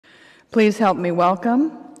Please help me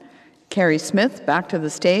welcome Carrie Smith back to the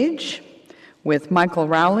stage with Michael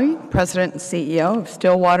Rowley, President and CEO of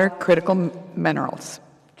Stillwater Critical Minerals.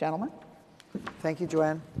 Gentlemen. Thank you,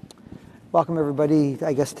 Joanne. Welcome, everybody,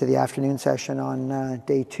 I guess, to the afternoon session on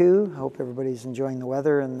day 2. I hope everybody's enjoying the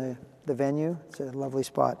weather and the venue. It's a lovely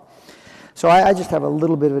spot. So I just have a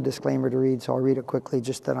little bit of a disclaimer to read, so I'll read it quickly,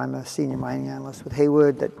 just that I'm a senior mining analyst with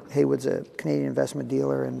Haywood, that Haywood's a Canadian investment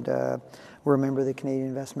dealer, and we're a member of the Canadian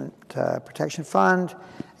Investment Protection Fund,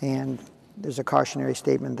 and there's a cautionary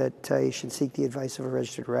statement that you should seek the advice of a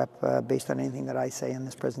registered rep based on anything that I say in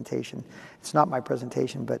this presentation. It's not my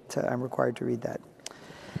presentation, but I'm required to read that.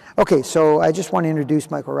 Okay, so I just want to introduce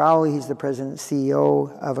Michael Rowley. He's the president and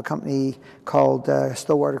CEO of a company called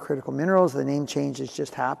Stillwater Critical Minerals. The name change has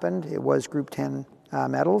just happened. It was Group 10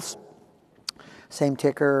 Metals, same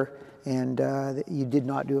ticker, and you did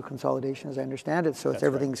not do a consolidation, as I understand it, so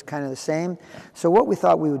everything's kind of the same. So what we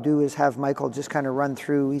thought we would do is have Michael just kind of run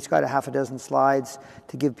through. He's got a half a dozen slides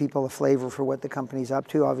to give people a flavor for what the company's up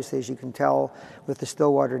to. Obviously, as you can tell, with the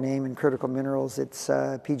Stillwater name and critical minerals, it's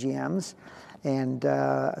PGMs and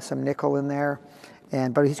some nickel in there.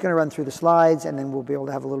 But he's going to run through the slides, and then we'll be able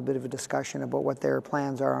to have a little bit of a discussion about what their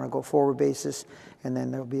plans are on a go-forward basis, and then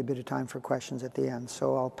there'll be a bit of time for questions at the end.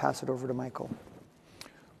 So I'll pass it over to Michael.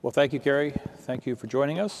 Well, thank you, Carrie. Thank you for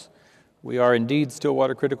joining us. We are indeed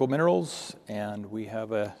Stillwater Critical Minerals, and we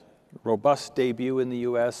have a robust debut in the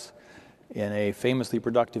U.S. in a famously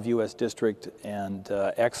productive U.S. district and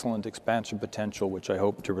excellent expansion potential, which I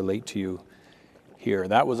hope to relate to you here.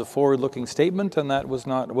 That was a forward-looking statement, and that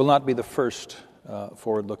will not be the first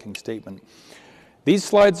forward-looking statement. These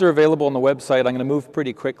slides are available on the website. I'm going to move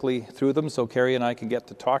pretty quickly through them so Carrie and I can get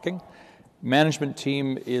to talking. Management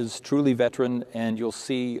team is truly veteran, and you'll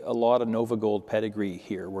see a lot of NovaGold pedigree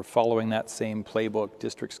here. We're following that same playbook: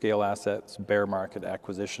 district scale assets, bear market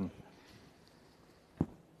acquisition.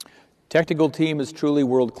 Technical team is truly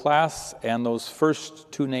world-class, and those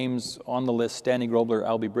first 2 names on the list, Stanley Grobler,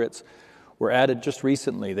 Albie Britz, were added just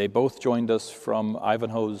recently. They both joined us from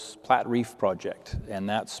Ivanhoe's Platte Reef project, and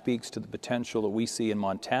that speaks to the potential that we see in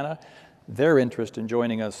Montana, their interest in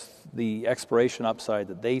joining us, the exploration upside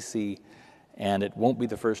that they see, and it won't be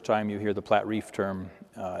the first time you hear the Platte Reef term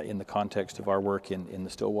in the context of our work in the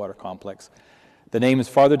Stillwater complex. The names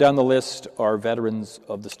farther down the list are veterans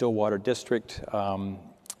of the Stillwater district.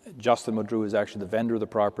 Justin Modreau is actually the vendor of the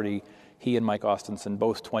property. He and Mike Austenson,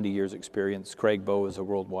 both 20 years experience. Craig Bowe is a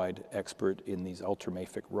worldwide expert in these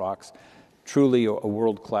ultramafic rocks. Truly a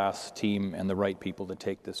world-class team and the right people to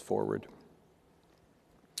take this forward.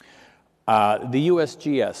 The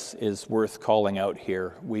USGS is worth calling out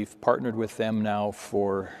here. We've partnered with them now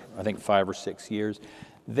for, I think, 5 or 6 years.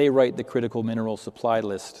 They write the critical mineral supply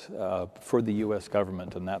list for the U.S.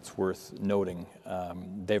 government, and that's worth noting.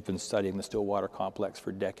 They've been studying the Stillwater complex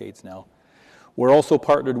for decades now. We're also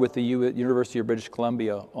partnered with the University of British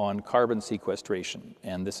Columbia on carbon sequestration,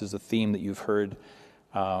 and this is a theme that you've heard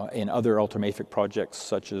in other ultramafic projects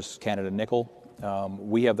such as Canada Nickel.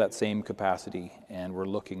 We have that same capacity, and we're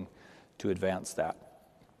looking to advance that.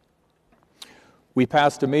 We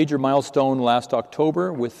passed a major milestone last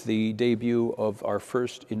October with the debut of our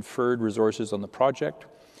first inferred resources on the project.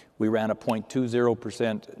 We ran a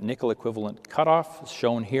 0.20% nickel equivalent cutoff,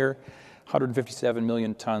 shown here, 157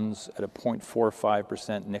 million tons at a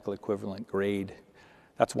 0.45% nickel equivalent grade.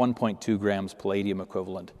 That's 1.2 grams palladium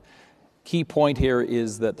equivalent. Key point here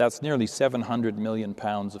is that that's nearly 700 million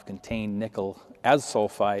pounds of contained nickel as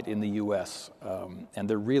sulfide in the U.S. And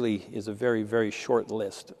there really is a very, very short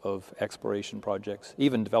list of exploration projects,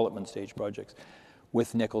 even development stage projects,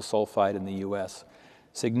 with nickel sulfide in the U.S.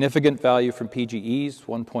 Significant value from PGEs,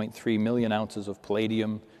 1.3 million ounces of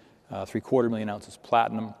palladium, 3/4 million ounces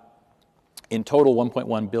platinum. In total,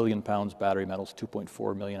 1.1 billion pounds battery metals,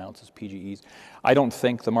 2.4 million ounces PGEs. I don't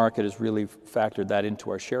think the market has really factored that into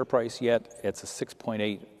our share price yet. It's a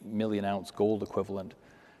 6.8 million ounce gold equivalent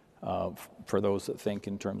for those that think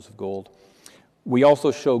in terms of gold. We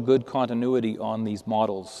also show good continuity on these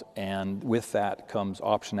models, and with that comes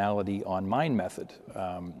optionality on mine method.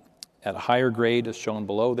 At a higher grade, as shown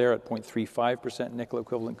below there, at 0.35% nickel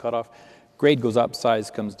equivalent cutoff, grade goes up,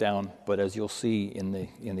 size comes down, but as you'll see in the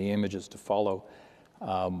images to follow,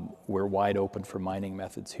 we're wide open for mining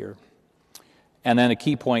methods here. And then a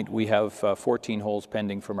key point, we have 14 holes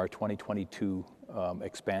pending from our 2022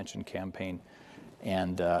 expansion campaign,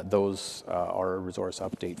 and those are a resource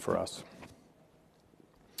update for us.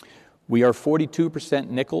 We are 42%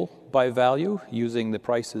 nickel by value using the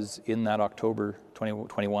prices in that October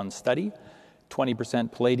 2021 study,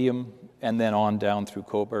 20% palladium, and then on down through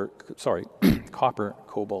copper,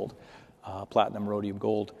 cobalt, platinum, rhodium,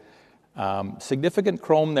 gold. Significant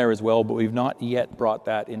chrome there as well, but we've not yet brought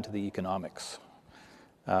that into the economics.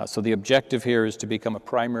 So the objective here is to become a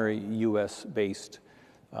primary U.S.-based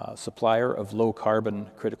supplier of low-carbon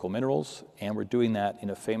critical minerals, and we're doing that in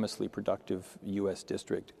a famously productive U.S.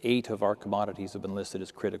 district. 8 of our commodities have been listed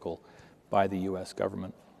as critical by the U.S.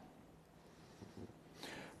 government.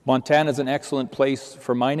 Montana is an excellent place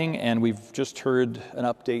for mining, and we've just heard an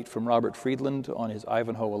update from Robert Friedland on his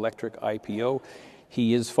Ivanhoe Electric IPO.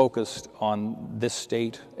 He is focused on this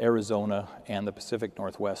state, Arizona, and the Pacific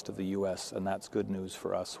Northwest of the U.S., and that's good news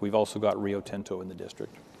for us. We've also got Rio Tinto in the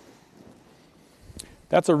district.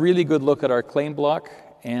 That's a really good look at our claim block,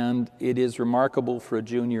 and it is remarkable for a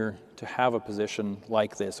junior to have a position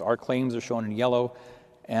like this. Our claims are shown in yellow,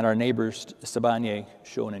 and our neighbors, Sibanye,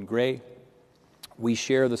 shown in gray. We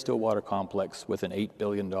share the Stillwater complex with an $8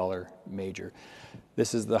 billion major.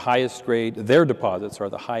 This is the highest grade, their deposits are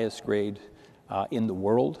the highest grade in the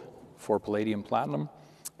world for palladium platinum,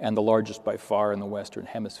 and the largest by far in the Western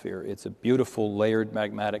Hemisphere. It's a beautiful layered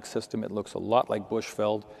magmatic system. It looks a lot like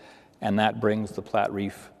Bushveld, and that brings the Platte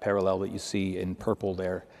Reef parallel that you see in purple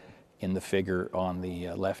there in the figure on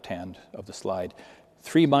the left hand of the slide.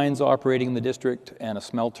 3 mines operating in the district and a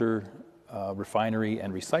smelter, refinery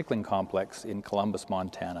and recycling complex in Columbus,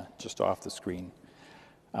 Montana, just off the screen.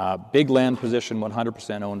 Big land position,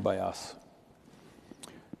 100% owned by us.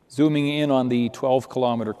 Zooming in on the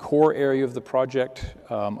 12-kilometer core area of the project,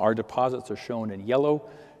 our deposits are shown in yellow,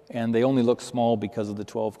 and they only look small because of the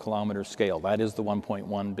 12-kilometer scale. That is the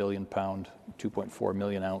 1.1 billion pound, 2.4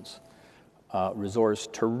 million ounce resource.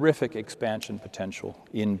 Terrific expansion potential.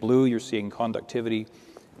 In blue, you're seeing conductivity,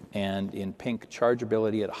 and in pink,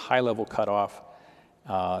 chargeability at a high-level cutoff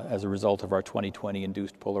as a result of our 2020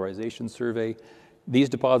 induced polarization survey. These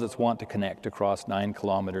deposits want to connect across 9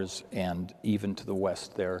 kilometers and even to the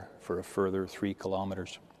west there for a further 3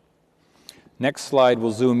 kilometers. Next slide,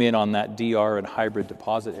 we'll zoom in on that DR and hybrid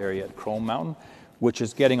deposit area at Chrome Mountain, which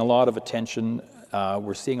is getting a lot of attention.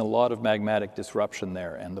 We're seeing a lot of magmatic disruption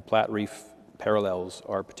there, and the Platte Reef parallels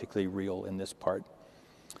are particularly real in this part.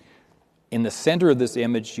 In the center of this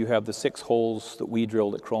image, you have the 6 holes that we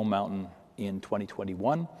drilled at Chrome Mountain in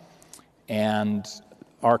 2021, and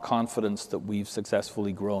our confidence that we've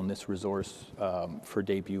successfully grown this resource for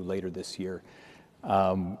debut later this year.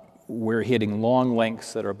 We're hitting long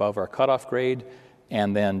lengths that are above our cutoff grade,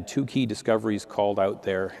 and then 2 key discoveries called out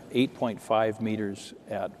there, 8.5 meters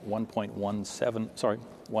at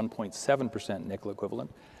 1.7% nickel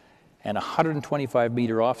equivalent, and 125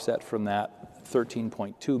 meter offset from that,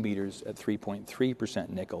 13.2 meters at 3.3%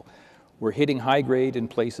 nickel. We're hitting high grade in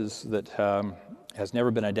places that has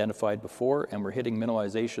never been identified before, and we're hitting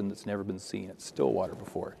mineralization that's never been seen at Stillwater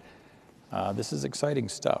before. This is exciting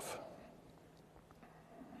stuff.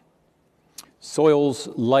 Soils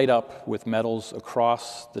light up with metals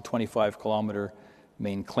across the 25-kilometer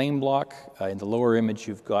main claim block. In the lower image,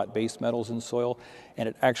 you've got base metals in soil, and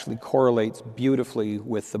it actually correlates beautifully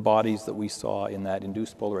with the bodies that we saw in that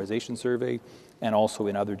induced polarization survey and also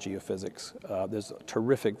in other geophysics. There's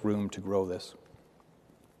terrific room to grow this.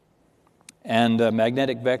 And a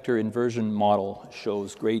magnetic vector inversion model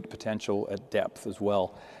shows great potential at depth as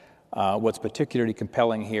well. What's particularly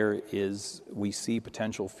compelling here is we see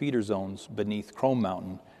potential feeder zones beneath Chrome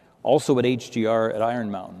Mountain, also at HGR at Iron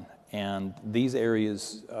Mountain. And these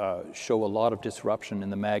areas show a lot of disruption in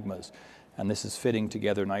the magmas, and this is fitting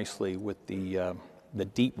together nicely with the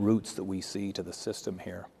deep roots that we see to the system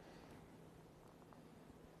here.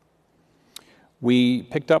 We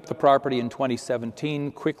picked up the property in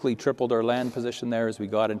 2017, quickly tripled our land position there as we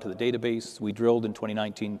got into the database. We drilled in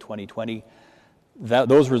 2019, 2020.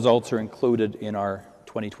 Those results are included in our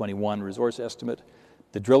 2021 resource estimate.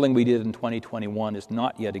 The drilling we did in 2021 is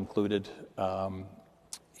not yet included,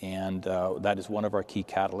 and that is one of our key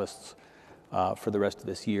catalysts for the rest of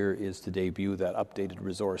this year, is to debut that updated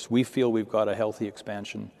resource. We feel we've got a healthy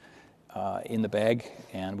expansion in the bag,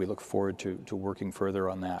 and we look forward to working further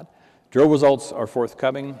on that. Drill results are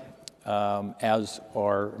forthcoming, as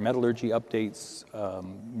are metallurgy updates,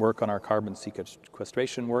 work on our carbon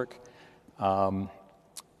sequestration work,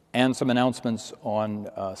 and some announcements on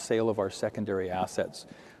sale of our secondary assets.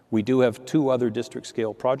 We do have 2 other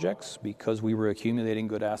district-scale projects because we were accumulating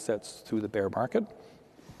good assets through the bear market.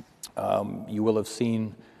 You will have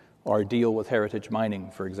seen our deal with Heritage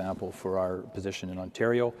Mining, for example, for our position in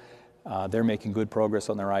Ontario. They're making good progress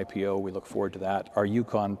on their IPO. We look forward to that. Our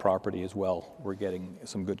Yukon property as well, we're getting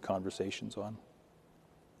some good conversations on.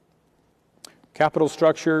 Capital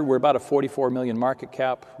structure, we're about a $44 million market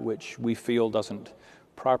cap, which we feel doesn't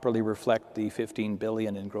properly reflect the $15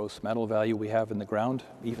 billion in gross metal value we have in the ground,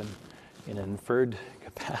 even in an inferred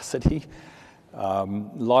capacity. A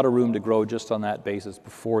lot of room to grow just on that basis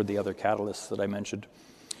before the other catalysts that I mentioned.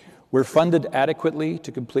 We're funded adequately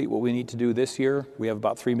to complete what we need to do this year. We have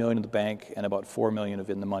about $3 million in the bank and about $4 million of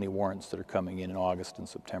in-the-money warrants that are coming in August and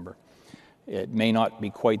September. It may not be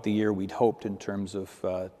quite the year we'd hoped in terms of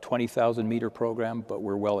 20,000 meter program, but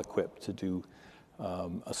we're well equipped to do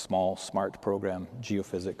a small, smart program,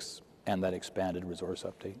 geophysics, and that expanded resource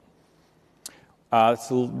update.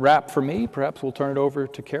 It's a wrap for me. Perhaps we'll turn it over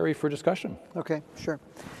to Carrie for discussion. Okay, sure.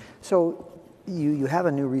 So you have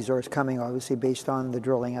a new resource coming, obviously, based on the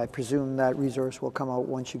drilling. I presume that resource will come out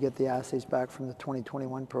once you get the assays back from the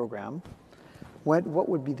 2021 program. What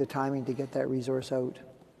would be the timing to get that resource out?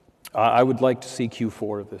 I would like to see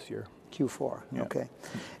Q4 of this year. Q4, Yeah. okay.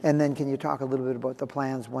 And then can you talk a little bit about the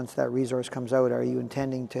plans once that resource comes out? Are you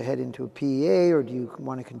intending to head into a PEA, or do you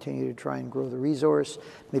want to continue to try and grow the resource,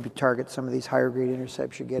 maybe target some of these higher grade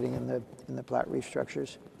intercepts you're getting in the Platte Reef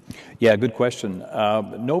structures? Yeah, good question.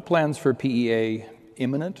 No plans for PEA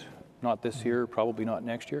imminent, not this year, probably not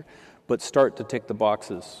next year, but start to tick the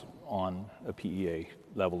boxes on a PEA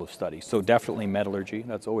level of study. So definitely metallurgy,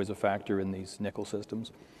 that's always a factor in these nickel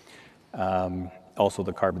systems. Also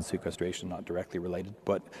the carbon sequestration, not directly related,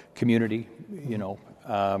 but community, you know.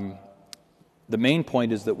 The main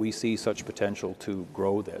point is that we see such potential to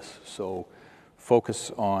grow this. So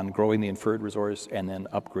focus on growing the inferred resource and then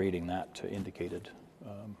upgrading that to indicated.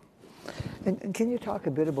 And can you talk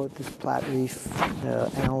a bit about this Platte Reef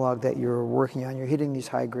analog that you're working on? You're hitting these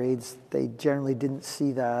high grades. They generally didn't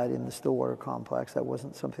see that in the Stillwater complex. That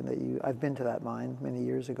wasn't something that I've been to that mine many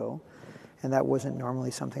years ago, and that wasn't normally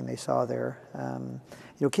something they saw there.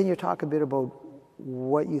 Can you talk a bit about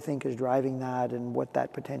what you think is driving that and what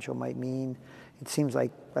that potential might mean? It seems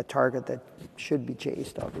like a target that should be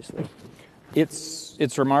chased, obviously.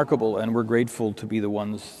 It's remarkable, and we're grateful to be the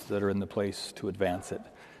ones that are in the place to advance it.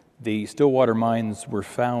 The Stillwater mines were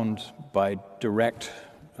found by direct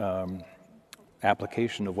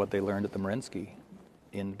application of what they learned at the Marinsky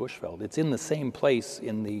in Bushveld. It's in the same place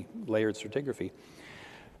in the layered stratigraphy.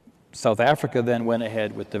 South Africa then went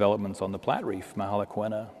ahead with developments on the Platte Reef,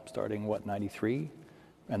 Mahalaquena starting, 93?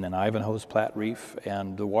 And then Ivanhoe's Platte Reef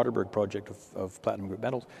and the Waterberg project of platinum group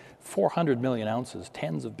metals. 400 million ounces,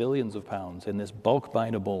 tens of billions of pounds in this bulk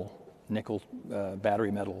bindable nickel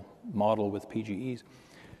battery metal model with PGEs.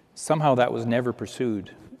 Somehow that was never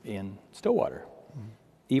pursued in Stillwater,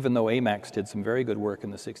 even though AMAX did some very good work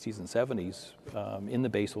in the 60s and 70s in the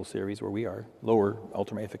basal series where we are, lower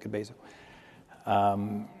ultramafic and basal.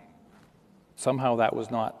 Somehow that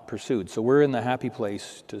was not pursued. So we're in the happy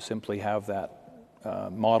place to simply have that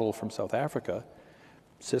model from South Africa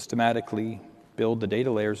systematically build the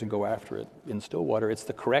data layers and go after it in Stillwater. It's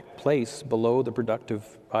the correct place below the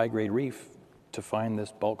productive high-grade reef to find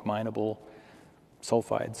this bulk mineable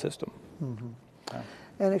sulfide system. Mm-hmm. Yeah.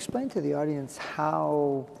 And explain to the audience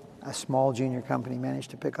how a small junior company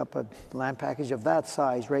managed to pick up a land package of that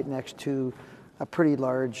size right next to a pretty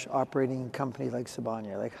large operating company like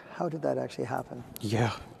Sibanye. Like, how did that actually happen?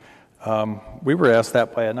 Yeah, we were asked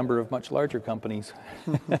that by a number of much larger companies.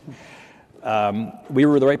 We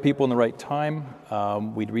were the right people in the right time.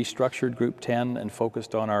 We'd restructured Group 10 and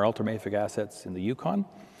focused on our ultramafic assets in the Yukon.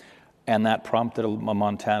 And that prompted a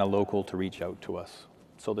Montana local to reach out to us.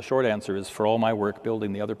 So the short answer is, for all my work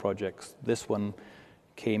building the other projects, this one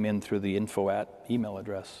came in through the info@ email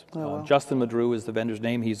address. Oh, wow. Justin Madru is the vendor's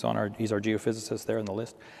name. He's our geophysicist there in the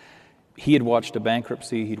list. He had watched a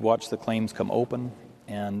bankruptcy. He'd watched the claims come open.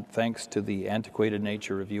 And thanks to the antiquated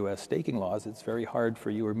nature of U.S. staking laws, it's very hard for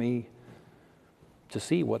you or me to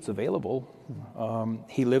see what's available.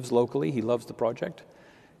 He lives locally. He loves the project.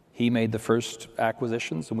 He made the first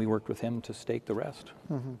acquisitions, and we worked with him to stake the rest.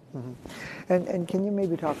 Mm-hmm, mm-hmm. And can you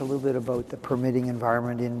maybe talk a little bit about the permitting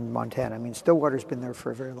environment in Montana? I mean, Stillwater's been there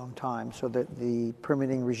for a very long time, so that the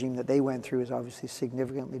permitting regime that they went through is obviously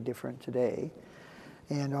significantly different today.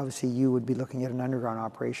 And obviously you would be looking at an underground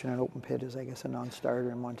operation. An open pit is, I guess, a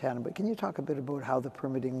non-starter in Montana. But can you talk a bit about how the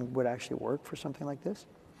permitting would actually work for something like this?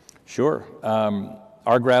 Sure.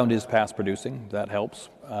 Our ground is past producing. That helps.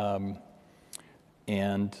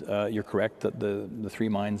 And you're correct that the three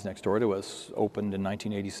mines next door to us opened in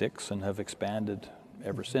 1986 and have expanded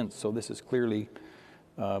ever since. So this is clearly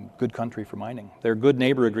good country for mining. Their good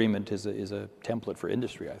neighbor agreement is a template for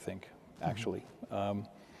industry, I think, actually.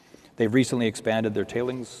 They've recently expanded their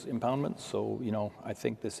tailings impoundments, so I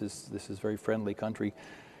think this is very friendly country.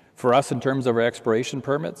 For us, in terms of our exploration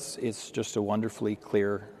permits, it's just a wonderfully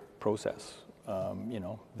clear process.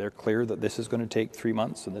 They're clear that this is going to take 3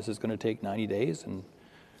 months and this is going to take 90 days, and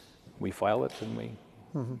we file it and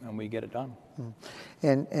and we get it done.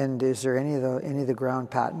 And is there any of the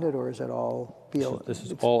ground patented, or is it all BLM? This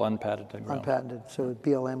is all unpatented ground. Unpatented. So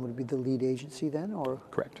BLM would be the lead agency then, or?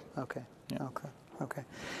 Correct. Okay. Yeah. Okay.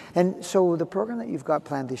 And so the program that you've got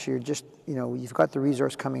planned this year, just, you've got the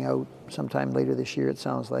resource coming out sometime later this year, it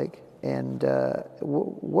sounds like. And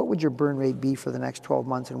what would your burn rate be for the next 12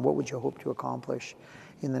 months, and what would you hope to accomplish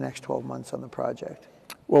in the next 12 months on the project?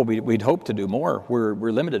 Well, we'd hope to do more.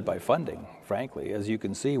 We're limited by funding, frankly. As you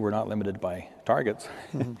can see, we're not limited by targets.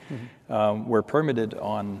 We're permitted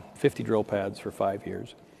on 50 drill pads for 5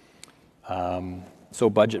 years. So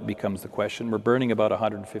budget becomes the question. We're burning about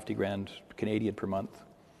 150 grand Canadian per month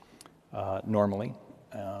normally.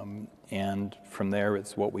 And from there,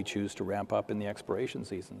 it's what we choose to ramp up in the exploration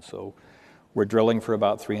season. So we're drilling for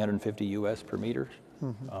about 350 US per meter.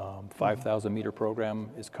 5,000 meter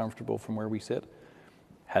program is comfortable from where we sit.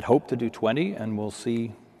 Had hoped to do 20, and we'll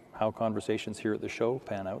see how conversations here at the show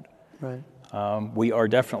pan out. Right. We are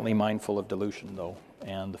definitely mindful of dilution, though,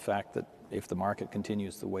 and the fact that if the market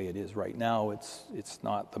continues the way it is right now, it's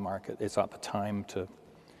not the market. It's not the time to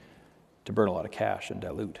burn a lot of cash and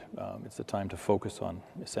dilute. It's the time to focus on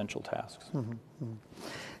essential tasks.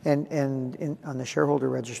 And on the shareholder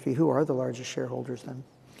registry, who are the largest shareholders then?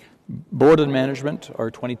 Board and management are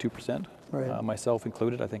 22%, Right. Myself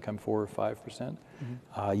included. I think I'm 4 or 5%.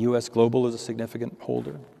 US Global is a significant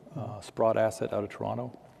holder. Sprott Asset out of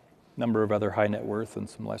Toronto. Number of other high net worth and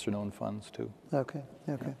some lesser known funds too. Okay.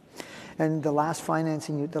 And the last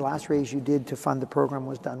financing, the last raise you did to fund the program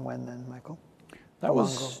was done when then, Michael? That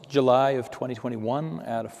was July of 2021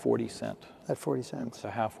 at a 40 cent. At 40 cents. It's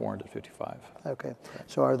a half warrant at 55. Okay.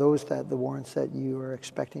 So are those the warrants that you are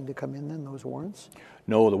expecting to come in then, those warrants?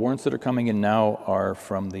 No, the warrants that are coming in now are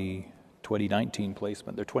from the 2019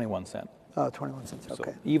 placement. They're 21 cent. Oh, 21 cents,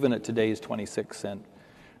 okay. So even at today's 26 cent,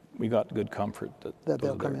 we got good comfort that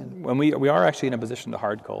they'll come in. When we are actually in a position to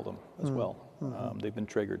hard call them as well. They've been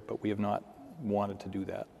triggered, but we have not wanted to do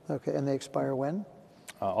that. Okay, and they expire when?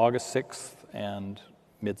 August 6th and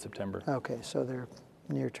mid-September. Okay, so they're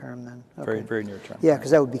near term then. Okay. Very, very near term. Yeah,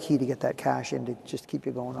 because that would be key to get that cash in to just keep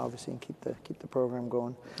you going, obviously, and keep the program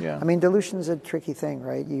going. Yeah. I mean, dilution's a tricky thing,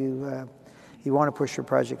 right? You want to push your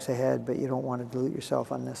projects ahead, but you don't want to dilute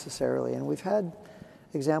yourself unnecessarily. And we've had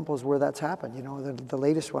examples where that's happened. The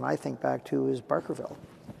latest one I think back to is Barkerville.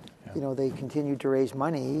 Yeah. They continued to raise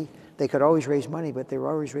money. They could always raise money, but they were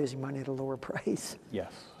always raising money at a lower price.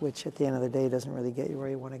 Yes. Which at the end of the day doesn't really get you where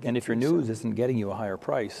you want to get. And if your news isn't getting you a higher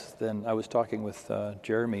price, then I was talking with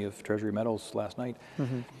Jeremy of Treasury Metals last night.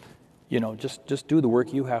 Just do the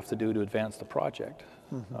work you have to do to advance the project.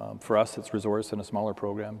 For us, it's resource in a smaller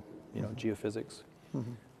program, geophysics.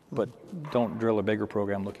 But don't drill a bigger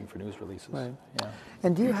program looking for news releases. Right. Yeah.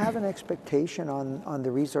 And do you have an expectation on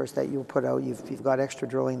the resource that you'll put out? You've got extra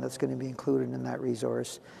drilling that's going to be included in that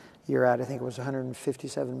resource. You're at, I think it was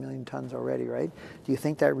 157 million tons already, right? Do you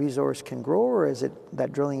think that resource can grow, or is it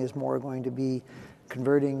that drilling is more going to be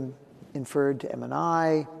converting inferred to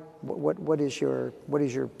M&I? What is your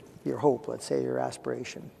hope, let's say, your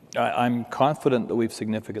aspiration? I'm confident that we've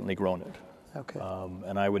significantly grown it. Okay.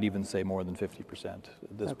 And I would even say more than 50% at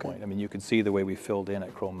this point. I mean, you can see the way we filled in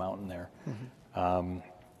at Crow Mountain there.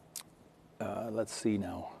 Let's see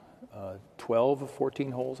now. 12 of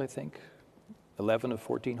 14 holes, I think. 11 of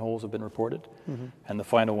 14 holes have been reported. And the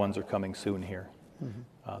final ones are coming soon here.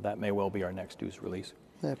 That may well be our next news release.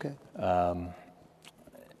 Okay.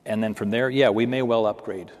 And then from there, we may well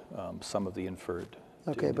upgrade some of the inferred.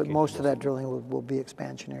 Okay, but most of that drilling will be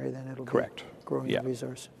expansionary then? It'll Correct. Be growing the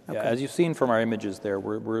resource. Okay. Yeah, as you've seen from our images there,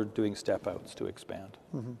 we're doing step outs to expand.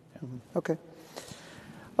 Okay.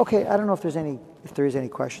 Okay, I don't know if there is any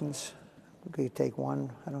questions. We could take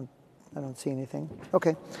one. I don't see anything.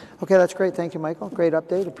 Okay, that's great. Thank you, Michael. Great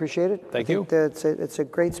update. Appreciate it. Thank you. It's a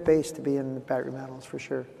great space to be in battery metals for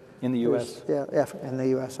sure. In the U.S. Yeah, in the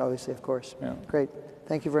U.S. obviously, of course. Yeah. Great.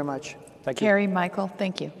 Thank you very much. Thank you. Carrie, Michael,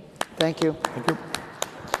 thank you. Thank you. Thank you.